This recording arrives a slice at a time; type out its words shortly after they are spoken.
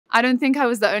I don't think I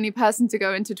was the only person to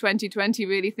go into 2020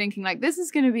 really thinking like, this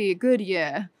is going to be a good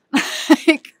year.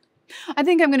 Like, I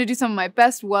think I'm going to do some of my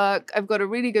best work. I've got a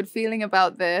really good feeling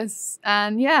about this.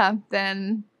 And yeah,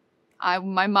 then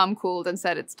my mum called and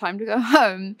said it's time to go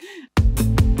home.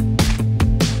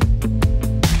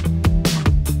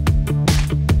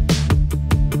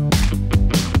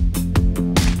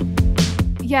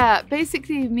 Yeah,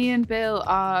 basically me and Bill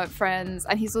are friends,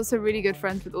 and he's also really good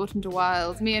friends with Autumn de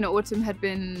Wilde. Me and Autumn had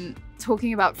been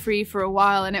talking about Free for a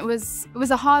while, and it was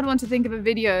a hard one to think of a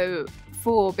video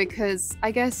for, because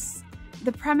I guess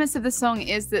the premise of the song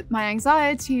is that my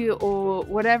anxiety or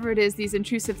whatever it is, these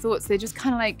intrusive thoughts, they just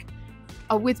kind of like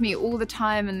are with me all the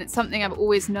time, and it's something I've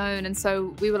always known. And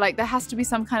so we were like, there has to be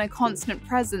some kind of constant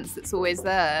presence that's always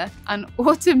there. And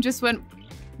Autumn just went,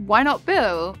 why not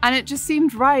Bill? And it just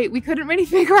seemed right. We couldn't really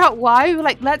figure out why. We were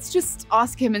like, let's just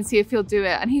ask him and see if he'll do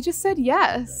it. And he just said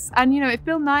yes. And you know, if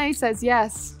Bill Nye says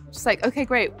yes, just like, okay,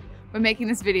 great, we're making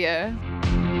this video.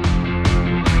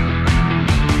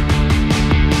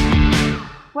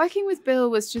 Working with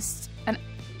Bill was just an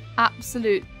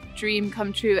absolute dream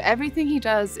come true. Everything he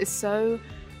does is so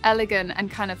elegant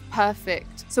and kind of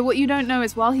perfect. So what you don't know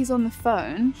is while he's on the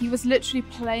phone, he was literally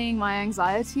playing my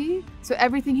anxiety. So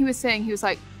everything he was saying, he was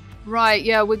like, right,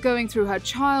 yeah, we're going through her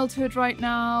childhood right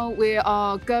now. We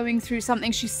are going through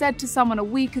something she said to someone a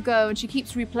week ago, and she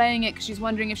keeps replaying it because she's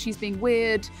wondering if she's being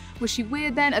weird. Was she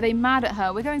weird then? Are they mad at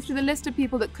her? We're going through the list of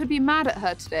people that could be mad at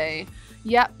her today.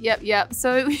 Yep.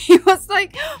 So he was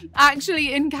like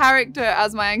actually in character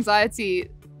as my anxiety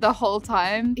the whole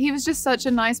time. He was just such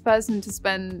a nice person to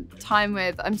spend time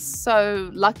with. I'm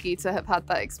so lucky to have had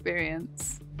that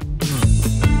experience.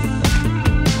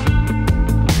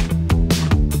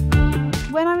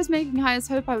 When I was making High as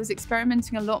Hope, I was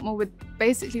experimenting a lot more with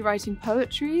basically writing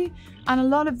poetry. And a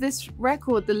lot of this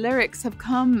record, the lyrics have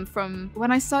come from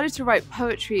when I started to write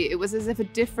poetry. It was as if a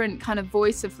different kind of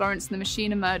voice of Florence and the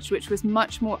Machine emerged, which was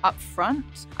much more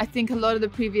upfront. I think a lot of the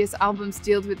previous albums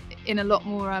dealt with in a lot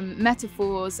more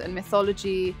metaphors and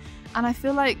mythology. And I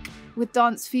feel like with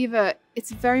Dance Fever,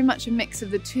 it's very much a mix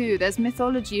of the two. There's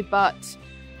mythology, but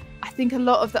I think a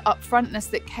lot of the upfrontness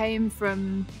that came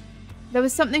from there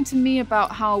was something to me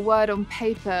about how a word on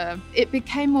paper, it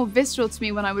became more visceral to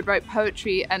me when I would write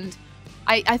poetry, and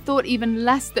I thought even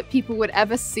less that people would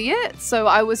ever see it. So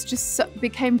I was just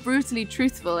became brutally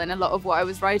truthful in a lot of what I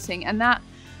was writing, and that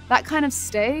kind of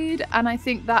stayed. And I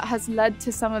think that has led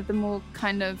to some of the more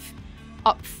kind of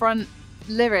upfront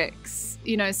lyrics.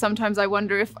 You know, sometimes I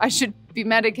wonder if I should be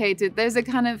medicated. There's a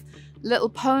kind of little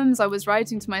poems I was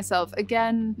writing to myself.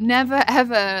 Again, never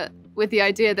ever with the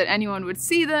idea that anyone would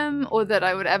see them or that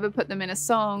I would ever put them in a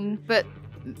song. But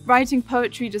writing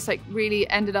poetry just like really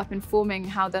ended up informing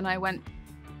how then I went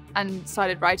and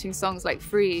started writing songs like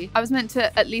Free. I was meant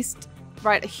to at least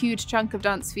write a huge chunk of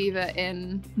Dance Fever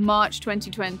in March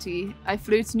 2020. I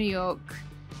flew to New York.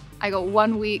 I got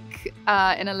 1 week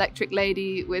in Electric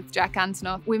Lady with Jack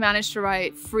Antonoff. We managed to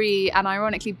write Free, and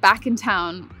ironically, Back in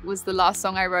Town was the last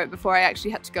song I wrote before I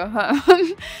actually had to go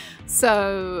home.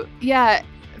 So yeah,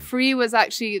 Free was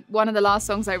actually one of the last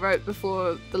songs I wrote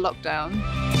before the lockdown.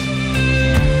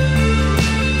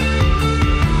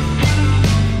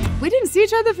 We didn't see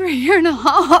each other for a year and a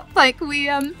half. Like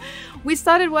we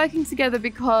started working together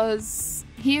because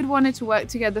he had wanted to work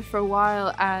together for a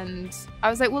while, and I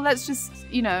was like, well, let's just,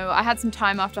 you know, I had some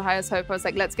time after High as Hope. I was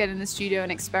like, let's get in the studio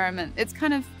and experiment. It's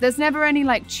kind of, there's never any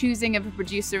like choosing of a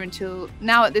producer until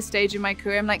now at this stage in my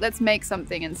career. I'm like, let's make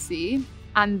something and see.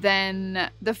 And then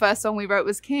the first song we wrote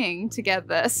was King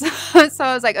together. So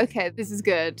I was like, okay, this is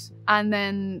good. And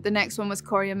then the next one was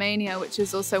Choreomania, which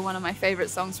is also one of my favorite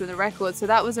songs from the record. So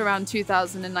that was around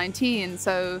 2019.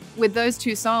 So with those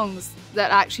two songs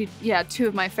that actually, yeah, two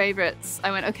of my favorites,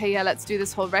 I went, okay, yeah, let's do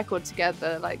this whole record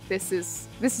together. Like this is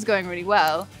going really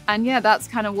well. And yeah, that's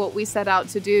kind of what we set out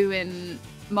to do in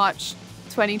March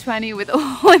 2020 with all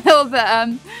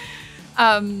the,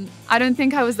 I don't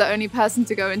think I was the only person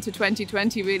to go into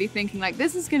 2020 really thinking like,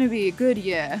 this is going to be a good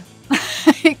year.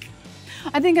 Like,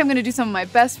 I think I'm going to do some of my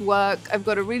best work. I've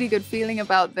got a really good feeling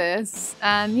about this.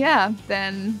 And yeah,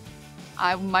 then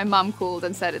my mum called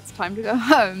and said it's time to go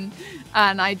home.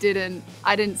 And I didn't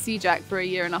see Jack for a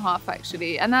year and a half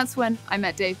actually. And that's when I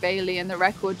met Bayley, and the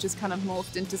record just kind of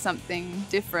morphed into something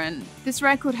different. This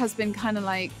record has been kind of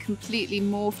like completely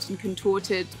morphed and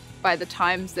contorted by the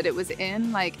times that it was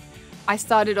in. Like, I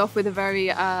started off with a very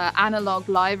analog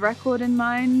live record in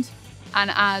mind,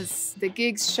 and as the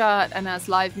gigs shut and as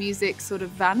live music sort of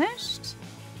vanished,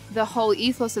 the whole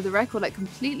ethos of the record like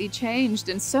completely changed,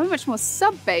 and so much more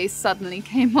sub-bass suddenly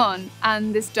came on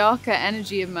and this darker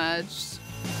energy emerged.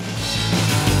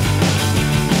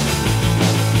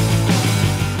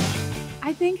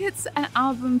 it's an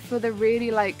album for the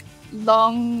really like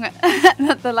long,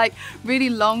 the like really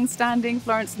long-standing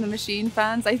Florence and the Machine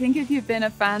fans. I think if you've been a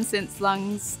fan since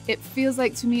Lungs, it feels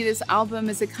like to me this album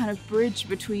is a kind of bridge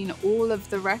between all of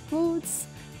the records.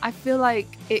 I feel like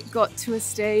it got to a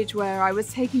stage where I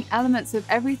was taking elements of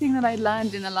everything that I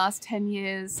learned in the last 10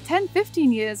 years, 10,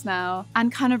 15 years now,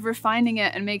 and kind of refining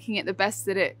it and making it the best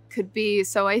that it could be.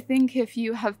 So I think if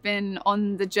you have been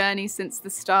on the journey since the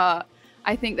start,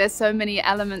 I think there's so many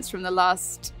elements from the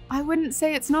last, I wouldn't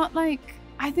say it's not like,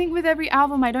 I think with every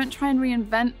album I don't try and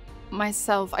reinvent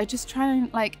myself. I just try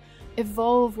and like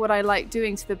evolve what I like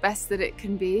doing to the best that it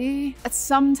can be. And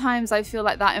sometimes I feel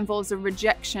like that involves a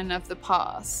rejection of the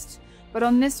past. But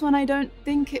on this one, I don't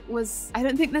think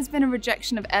there's been a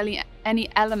rejection of any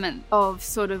element of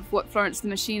sort of what Florence and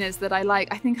the Machine is that I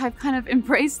like. I think I've kind of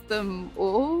embraced them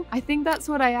all. I think that's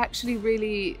what I actually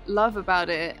really love about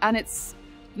it. And it's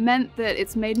meant that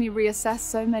it's made me reassess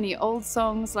so many old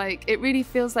songs. Like, it really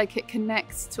feels like it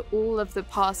connects to all of the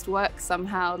past work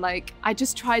somehow. Like, I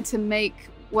just tried to make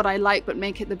what I like, but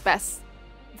make it the best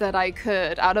that I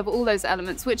could out of all those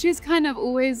elements, which is kind of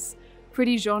always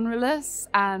pretty genreless.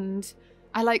 And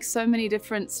I like so many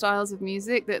different styles of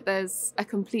music that there's a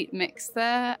complete mix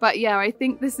there. But yeah, I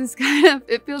think this is kind of,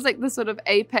 it feels like the sort of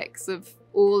apex of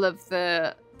all of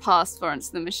the past Florence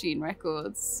and the Machine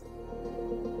records.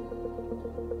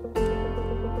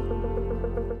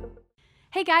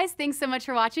 Hey guys, thanks so much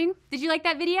for watching. Did you like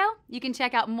that video? You can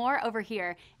check out more over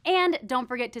here. And don't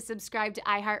forget to subscribe to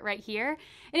iHeart right here.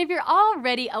 And if you're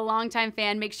already a longtime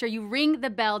fan, make sure you ring the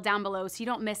bell down below so you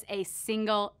don't miss a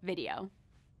single video.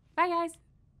 Bye guys.